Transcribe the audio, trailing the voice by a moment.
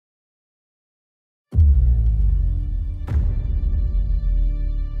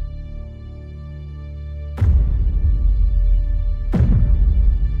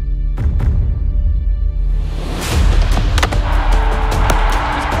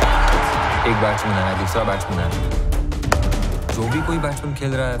एक बैट्समैन है, दूसरा बैट्समैन है, जो भी कोई बैट्समैन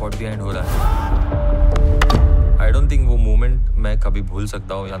खेल रहा है कॉट बिहाइंड हो रहा है। आई डोंट थिंक वो मोमेंट मैं कभी भूल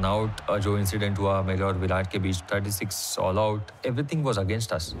सकता हूँ। रन आउट जो इंसिडेंट हुआ मेरे और विराट के बीच, 36 all out, everything was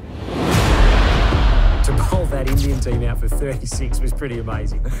against us. To bowl that Indian team out for 36 was pretty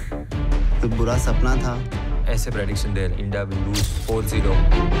amazing. तो बुरा सपना था। ऐसे prediction they India will lose 4-0।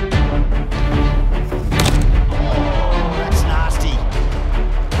 That's nasty.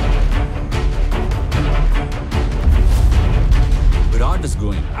 Virat is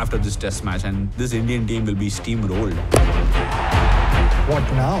going after this test match and this Indian team will be steamrolled.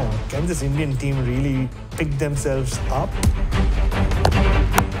 What now? Can this Indian team really pick themselves up?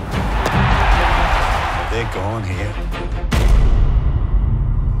 They're gone here.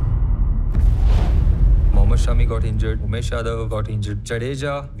 Mohammad Shami got injured, Umesh Yadav got injured,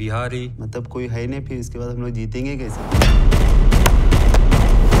 Jadeja, Vihari. मतलब कोई है नहीं, फिर इसके बाद हम लोग जीतेंगे कैसे?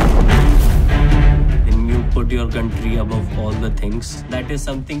 When you put your country above all the things, that is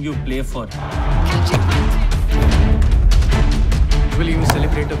something you play for. Well, you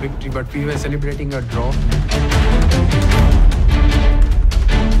celebrate a victory, but we were celebrating a draw.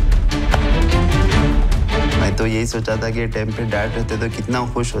 मैं तो यही सोचा था कि टाइम पे डैड रहते तो कितना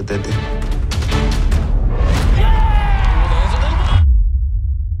खुश होते थे।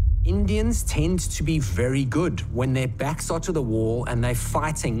 Indians tend to be very good when their backs are to the wall and they're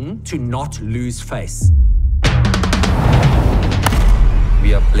fighting to not lose face.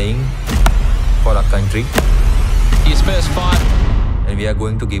 We are playing for our country. His first fight. And we are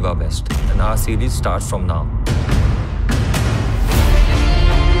going to give our best. And our series starts from now.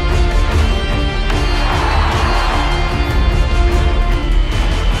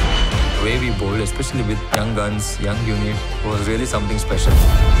 The way we bowled, especially with young guns, young unit, was really something special.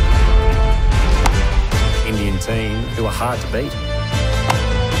 Indian team who are hard to beat.